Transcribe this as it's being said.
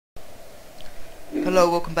Hello,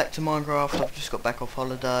 welcome back to Minecraft. I've just got back off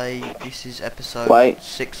holiday. This is episode Wait.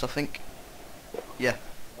 6, I think. Yeah,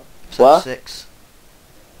 episode What? 6.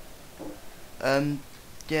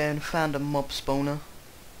 Yeah, and found a mob spawner.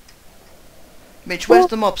 Mitch, where's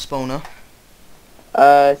the mob spawner?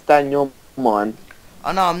 It's down your mine.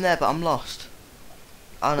 I know I'm there, but I'm lost.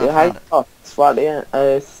 Oh no, I Yeah, hey, found it. oh, it's right there.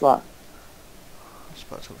 It's like It's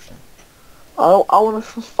about torch now. I want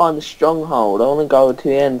to find a stronghold. I want to go to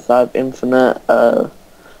the end so I have infinite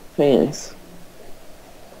things.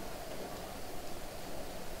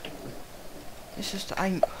 It's just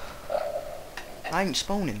I ain't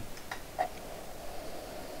spawning.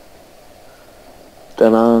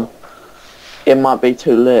 Don't know. It might be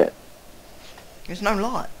too lit. There's no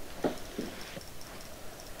light.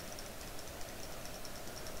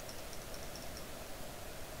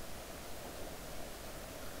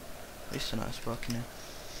 At least I know it's working now.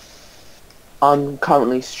 I'm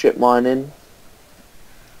currently strip mining.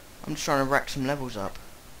 I'm just trying to rack some levels up.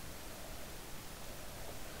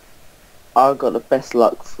 I got the best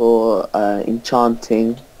luck for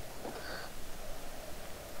enchanting.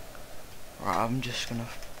 Right, I'm just gonna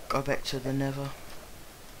go back to the Nether.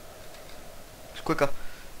 It's quicker.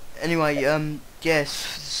 Anyway,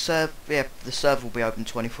 yes, yeah, the server will be open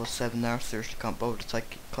 24/7 now. I seriously can't bother to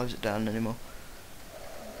close it down anymore.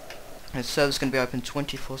 And the server's gonna be open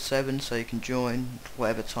 24/7, so you can join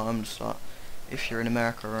whatever times, like if you're in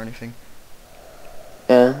America or anything.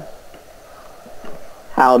 Yeah.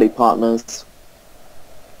 Howdy, partners.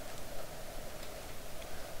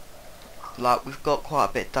 Like, we've got quite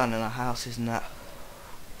a bit done in our houses and that.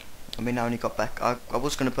 I mean, I only got back. I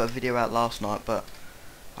was gonna put a video out last night, but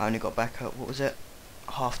I only got back at, what was it,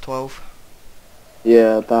 12:30.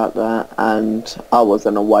 Yeah, about that. And I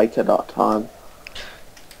wasn't awake at that time.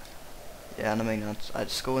 Yeah, and I mean, I had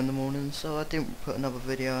school in the morning, so I didn't put another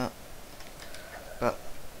video out. But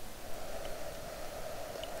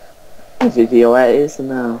The video is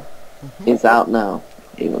now. It's out now,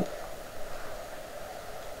 even.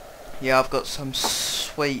 yeah, I've got some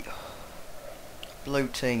sweet blue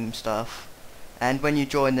team stuff. And when you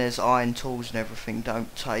join, there's iron tools and everything.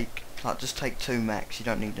 Don't take, like, just take 2 max. You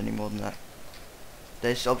don't need any more than that.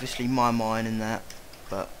 There's obviously my mine in that,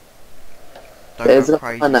 but don't There's go a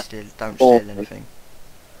crazy. mine Still, that don't spawn. steal anything.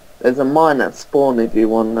 There's a mine at spawn if you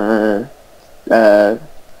want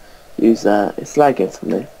use that. It's lagging for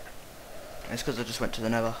me. It's because I just went to the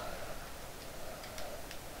Nether.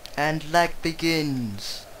 And lag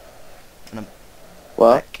begins. And I'm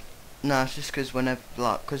What? back. No, it's just because whenever,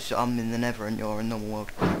 like, because I'm in the Nether and you're in normal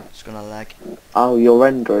world, it's gonna lag. Oh, you're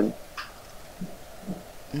rendering.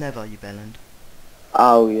 Never, you bellend.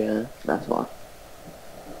 Oh yeah, that's why.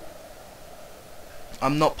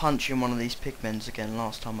 I'm not punching one of these pigments again.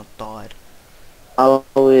 Last time I died. Oh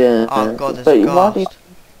yeah. Oh god, there's But a why do you- ghast.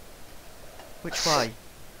 Which way?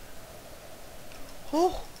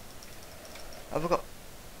 Oh! Have I got...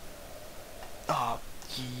 Oh,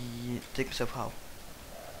 yeah. Dig myself a hole.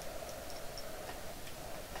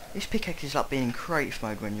 This pickaxe is like being in creative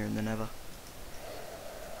mode when you're in the Nether.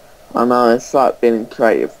 I know, it's like being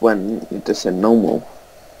creative when you're just in normal.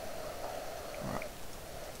 Right.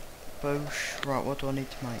 Boosh. Right, what do I need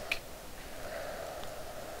to make?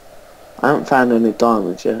 I haven't found any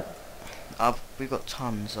diamonds yet. We've got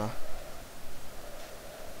tons, though.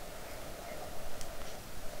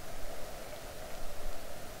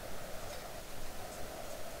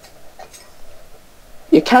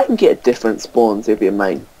 You can get different spawns if you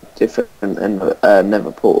make different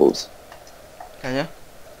nether portals. Can ya?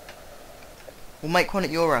 We'll make one at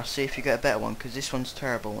your house, see if you get a better one, because this one's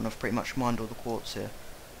terrible and I've pretty much mined all the quartz here.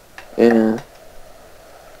 Yeah.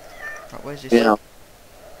 Right, where's this? Yeah.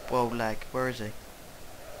 Whoa, lag. Where is he?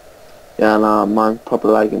 Yeah, no, mine's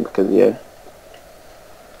probably lagging because of you.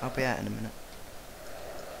 I'll be out in a minute.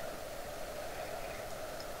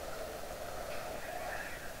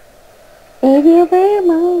 If you be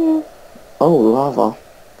mine. Oh, lava.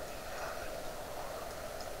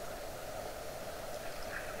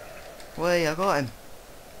 Wait, I got him.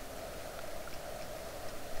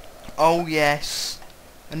 Oh yes,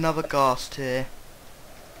 another ghast here.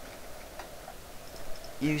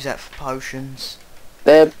 Use that for potions.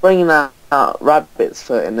 They're bringing out rabbit's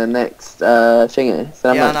foot in the next thingy.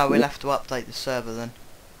 So Yeah, I know, we'll have to update the server then.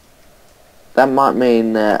 that might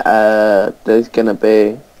mean that there's gonna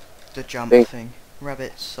be The jump thing.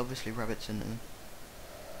 Rabbits, obviously rabbits in them.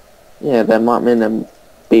 yeah, there might mean them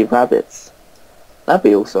be rabbits. That'd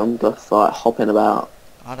be awesome, just like hopping about.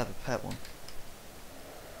 I'd have a pet one.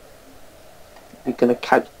 You're gonna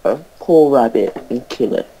catch a poor rabbit and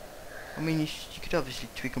kill it. I mean, you could obviously,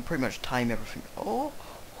 we can pretty much tame everything. Oh!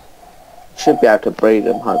 Should be able to breed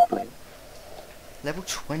them, hopefully. Level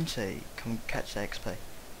 20. Come catch the XP.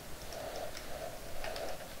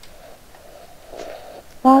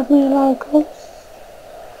 Find me locals.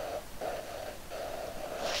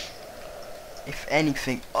 If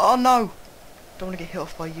anything... Oh no! Don't want to get hit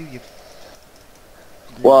off by you.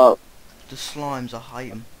 What? The slimes, I hate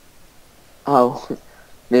them. Oh,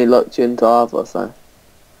 nearly locked you into Arthur, so.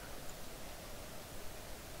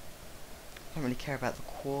 I don't really care about the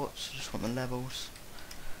quartz, I just want the levels.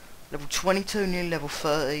 Level 22, nearly level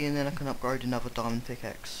 30, and then I can upgrade another diamond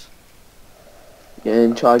pickaxe. Yeah,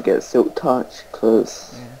 and try to get Silk Touch,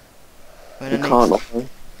 because Yeah. you can't.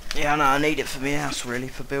 Yeah, I know, I need it for my house, really,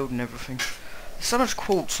 for building everything. There's so much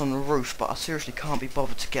quartz on the roof, but I seriously can't be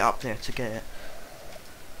bothered to get up there to get it.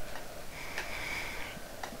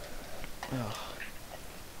 Ugh.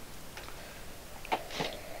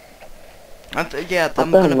 Yeah,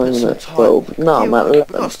 I'm gonna put some time. 12. No, yeah, I'm at we've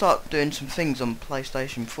 11. got to start doing some things on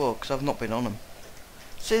PlayStation 4 because I've not been on them.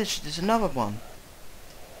 See, there's another one.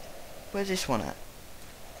 Where's this one at?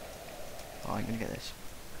 Oh, I'm gonna get this.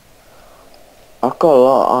 I've got a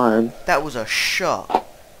lot of iron. That was a shot.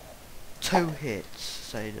 2 hits.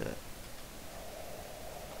 Say that.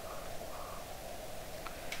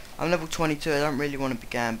 I'm level 22. I don't really want to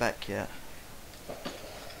be going back yet.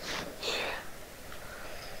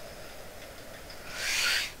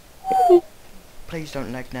 Please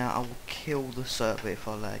don't lag now. I will kill the server if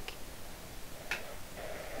I lag.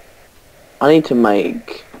 I need to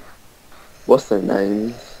make... What's their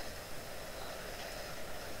names?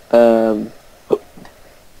 The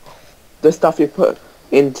stuff you put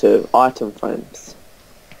into item frames.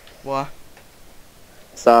 Why?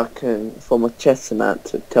 So I can, for my chest and that,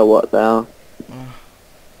 to tell what they are.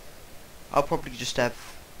 I'll probably just have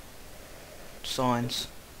signs.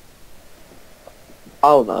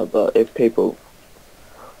 Oh no, but if people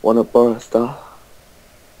want to borrow stuff.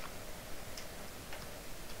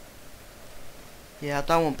 Yeah, I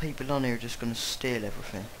don't want people on here just gonna steal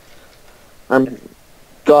everything.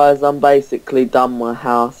 Guys, I'm basically done my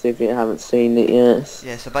house if you haven't seen it yet.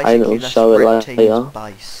 Yeah, so basically that's show it Red Team's later.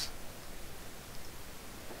 base.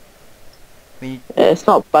 I mean, Yeah, it's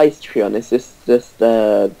not base, to be honest, it's just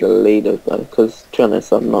the leader, because to be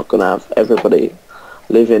honest, I'm not going to have everybody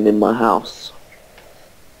living in my house.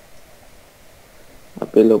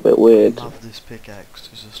 That'd be a little bit weird. I love this pickaxe,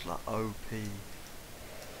 it's just like OP.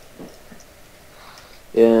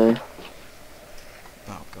 Yeah.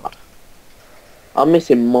 Oh god. I'm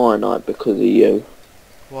missing my night because of you.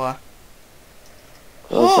 Why?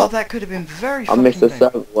 Oh, that could have been very I fucking missed the big.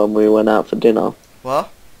 server when we went out for dinner.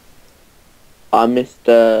 What? I missed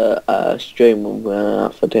the stream when we went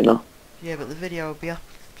out for dinner. Yeah, but the video will be up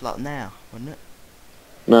like now, wouldn't it?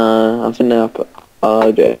 No, I think they're up.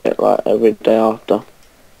 I do it like every day after.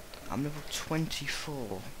 I'm level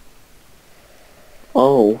 24.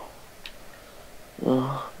 Oh.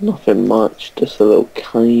 Nothing much, just a little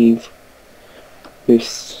cave.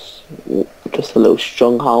 Just a little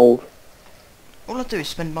stronghold. All I do is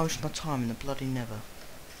spend most of my time in the bloody Nether.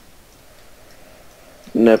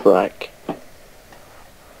 Netherrack.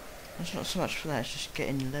 It's not so much for that, it's just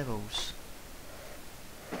getting levels.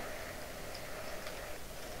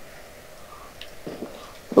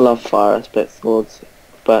 I love fire aspect swords,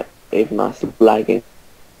 but even that's lagging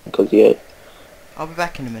because you. I'll be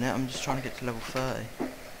back in a minute, I'm just trying to get to level 30.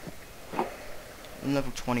 I'm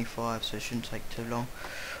level 25, so it shouldn't take too long.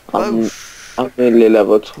 I'm nearly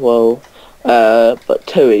level 12, but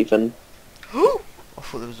 2 even. I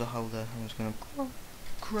thought there was a hole there, I was gonna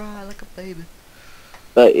cry like a baby.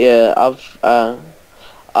 But yeah,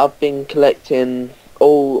 I've been collecting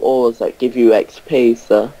all ores that give you XP,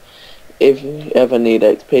 so if you ever need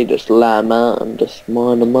XP, just lay 'em out and just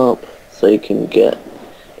mine them up so you can get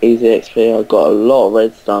easy XP. I've got a lot of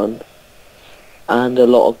redstone and a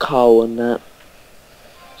lot of coal and that.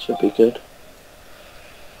 Should be good.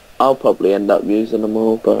 I'll probably end up using them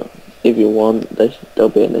all, but if you want, they'll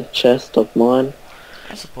be in a chest of mine.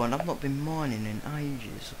 That's the point, I've not been mining in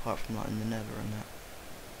ages, apart from like in the Nether and that.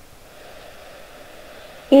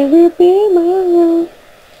 It will be my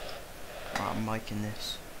Right, I'm making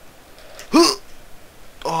this. Oh,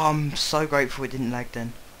 I'm so grateful it didn't lag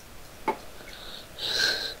then.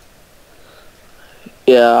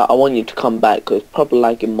 Yeah, I want you to come back because it's probably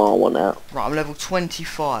lagging my one out. Right, I'm level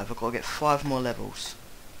 25, I've got to get 5 more levels.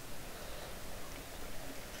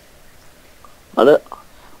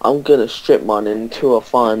 I'm gonna strip mine until I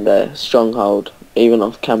find a stronghold. Even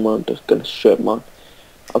off camera, I'm just gonna strip mine.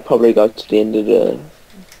 I'll probably go to the end of the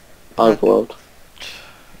overworld.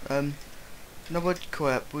 No, we'll call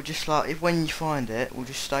it. We'll just like, if when you find it, we'll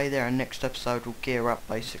just stay there and next episode we'll gear up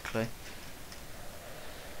basically.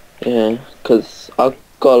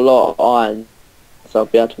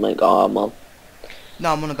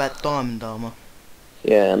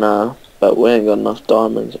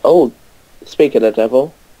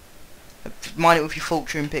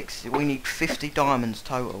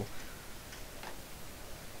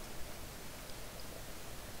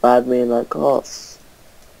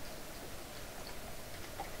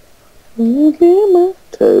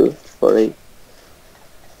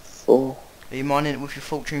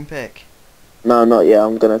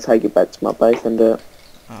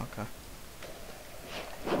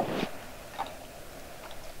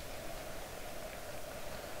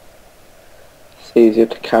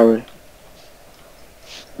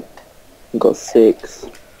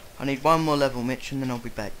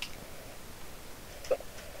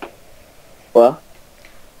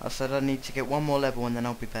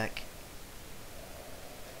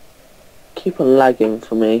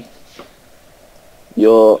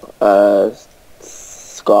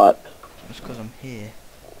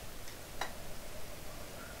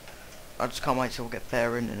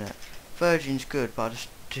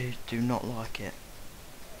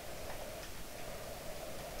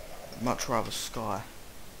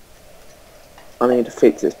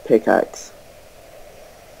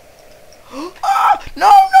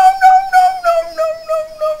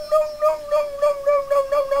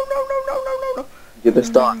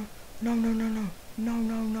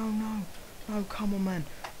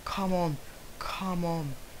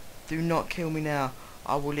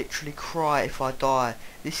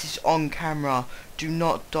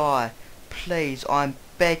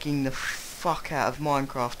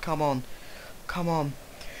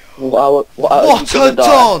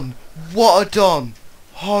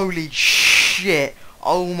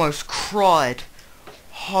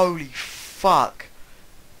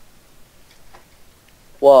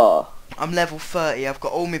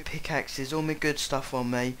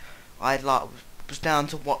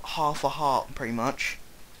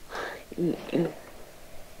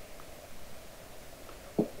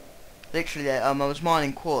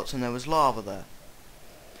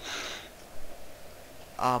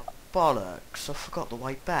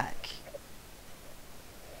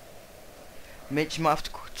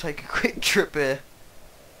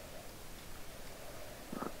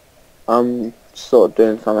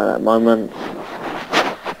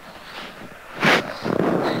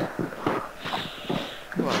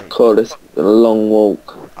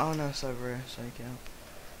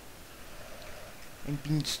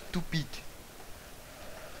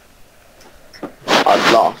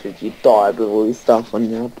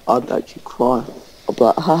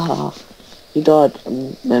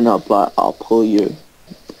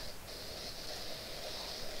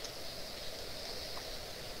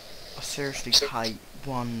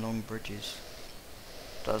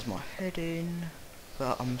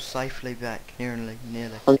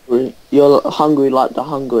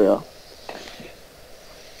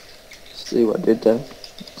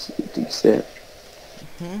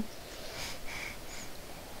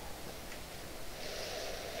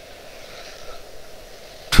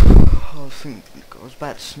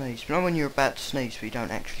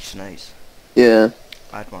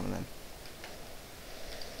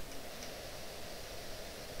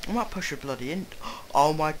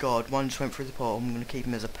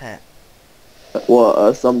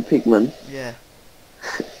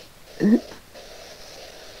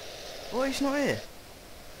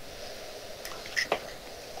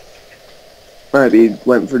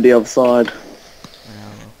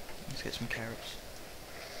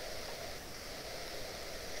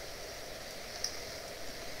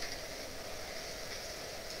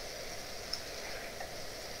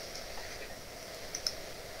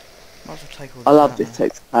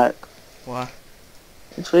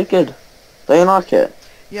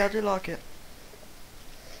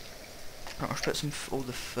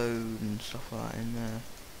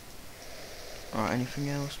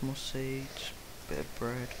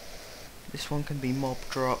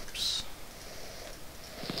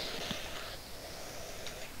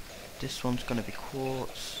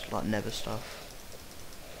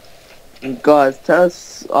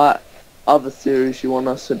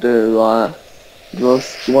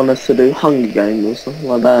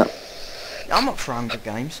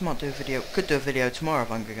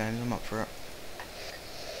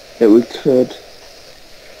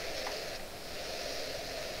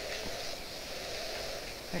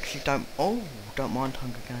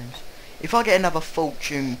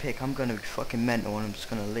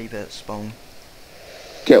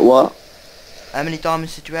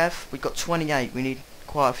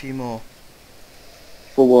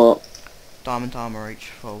 diamond armor each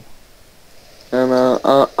full. And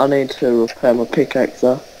I need to repair my pickaxe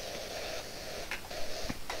though.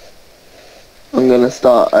 I'm gonna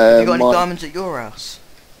start Have you got any my diamonds at your house?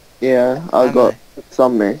 yeah, I How got many?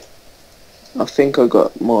 some me. I think I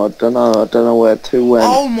got more, I don't know where two went.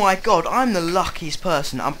 Oh my god, I'm the luckiest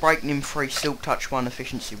person. I'm breaking in 3 silk touch 1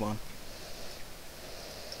 efficiency 1.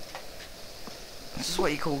 This is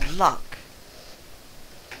what you call luck.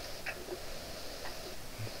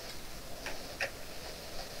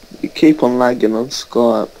 You keep on lagging on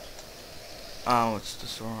Skype. Oh, it's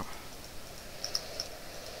just alright.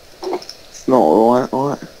 It's not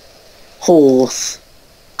alright. Horse.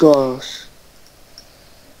 Gosh.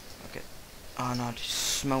 Okay. Oh no, I just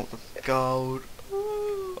smelt the gold.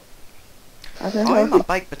 How the Oh, hell my did,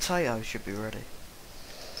 baked potatoes should be ready.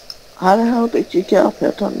 how the hell did you get up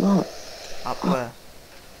here? I don't know. Up where?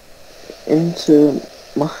 Into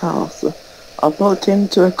my house. I put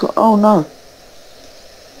into a oh no.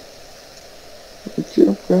 Did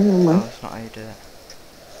you Oh, that's not how you do it.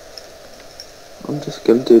 I'm just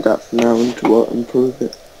gonna do that for now and to improve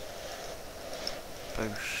it.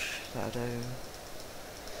 Boosh. That'll do.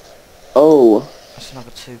 Oh. That's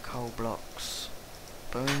another 2 coal blocks.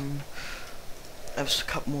 Boom. There's a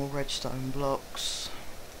couple more redstone blocks.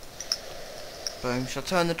 Boom. Shall I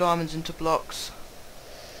turn the diamonds into blocks?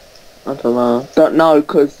 I don't know. Don't know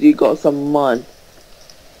because you got some of mine.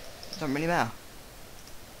 Don't really matter.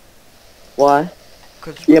 Why?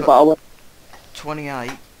 Because Yeah, we've but got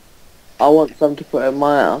 28. I want some to put in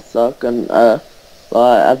my house so I can like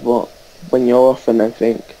add what when you're off and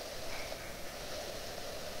everything.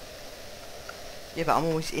 Yeah, but I'm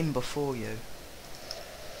always in before you.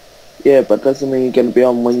 Yeah, but doesn't mean you're gonna be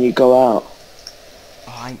on when you go out.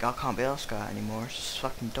 Oh, I can't be asked to go out anymore. It's just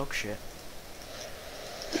fucking dog shit.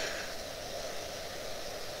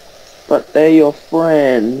 But they're your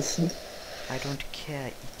friends. I don't care.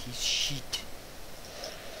 It is shit.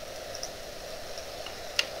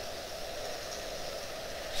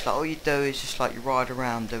 It's like all you do is just like you ride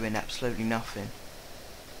around doing absolutely nothing.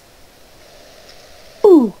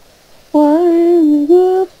 Ooh, what is it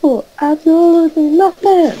good for? Absolutely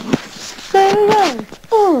nothing. Stay around.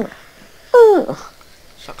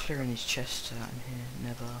 Start clearing his chests out in here.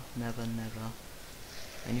 Never.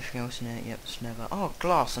 Anything else in here? Yep, it's never. Oh,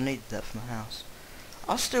 glass. I needed that for my house.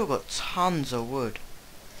 I've still got tons of wood.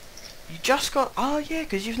 You just got... Oh, yeah,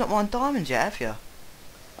 because you've not mined diamonds yet, have you?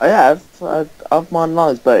 I have. I've mined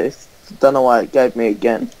loads, but it's, don't know why it gave me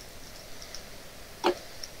again. Alright,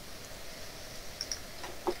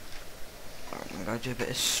 I'm going to go do a bit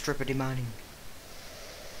of strippity mining.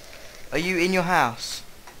 Are you in your house?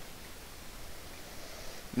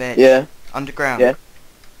 Mitch? Yeah. Underground? Yeah.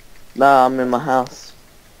 No, I'm in my house.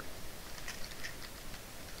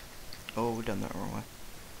 Oh, we've done that the wrong way.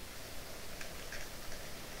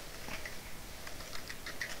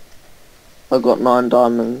 I got 9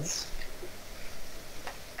 diamonds.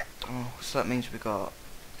 Oh, so that means we got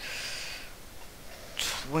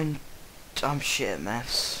 20. I'm shit at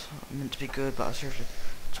maths. I'm meant to be good, but I seriously.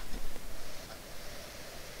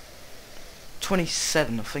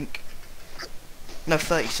 27, I think. No,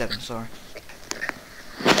 37. Sorry.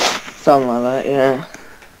 Something like that, yeah.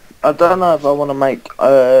 I don't know if I want to make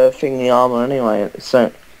thingy armor anyway.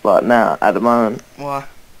 So like now at the moment, Why?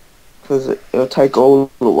 because it'll take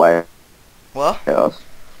all away. What? Yeah,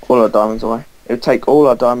 all our diamonds away. It'll take all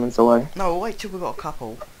our diamonds away. No, we'll wait till we've got a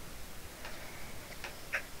couple.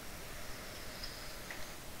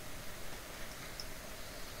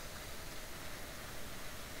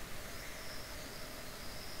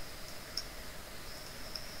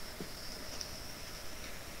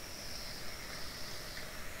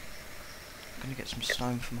 I'm gonna get some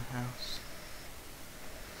stone for my house.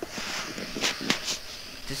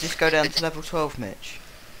 Does this go down to level 12, Mitch?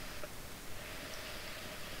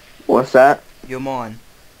 What's that? You're mine.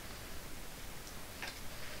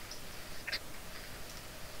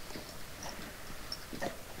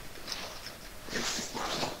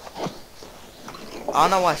 I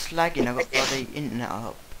know why it's lagging, I've got bloody internet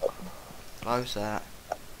up. Close that.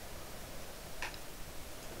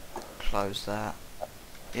 Close that.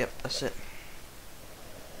 Yep, that's it.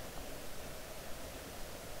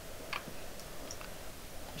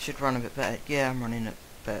 It should run a bit better. Yeah, I'm running at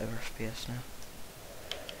better FPS now.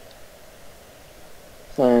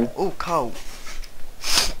 Same. Oh, coal.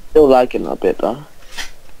 Still lagging a bit though.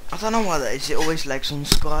 I don't know why that is, it always lags on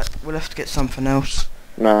Skype. We'll have to get something else.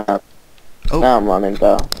 Nah. Oh. Now I'm running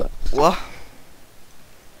better. But What?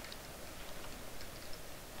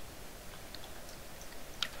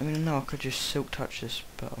 I mean, no, I could just silk touch this,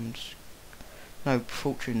 but I'm just... No,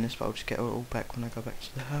 fortune this, but I'll just get it all back when I go back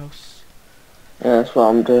to the house. Yeah, that's what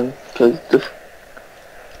I'm doing. Cause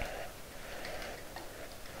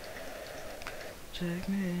Take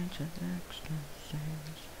me into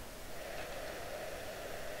ecstasies.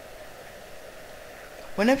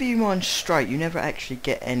 Whenever you mine straight, you never actually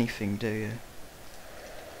get anything, do you?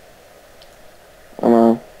 I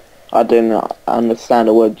know. I didn't understand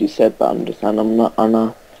the word you said, but I understand. I'm not. I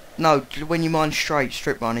know. No, when you mine straight,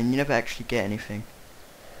 strip mining, you never actually get anything.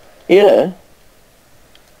 Yeah.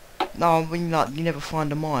 No, I mean like, you never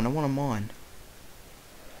find a mine. I want a mine.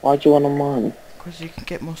 Why do you want to mine? Because you can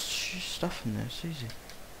get more stuff in there, it's easy.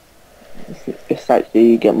 It's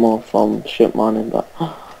actually you get more from ship mining, but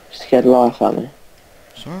scared life at me.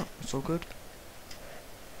 It's alright, it's all good.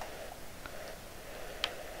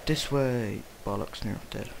 This way, bollocks, near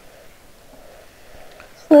dead.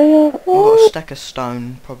 So yeah. I've got a stack of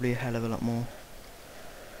stone, probably a hell of a lot more.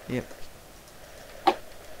 Yep.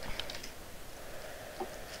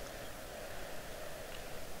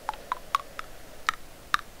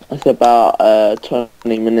 It's about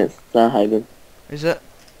 20 minutes now, Hagen. Is it?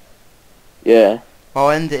 Yeah. I'll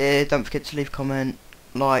end it here. Don't forget to leave a comment,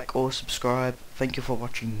 like or subscribe. Thank you for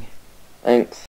watching. Thanks.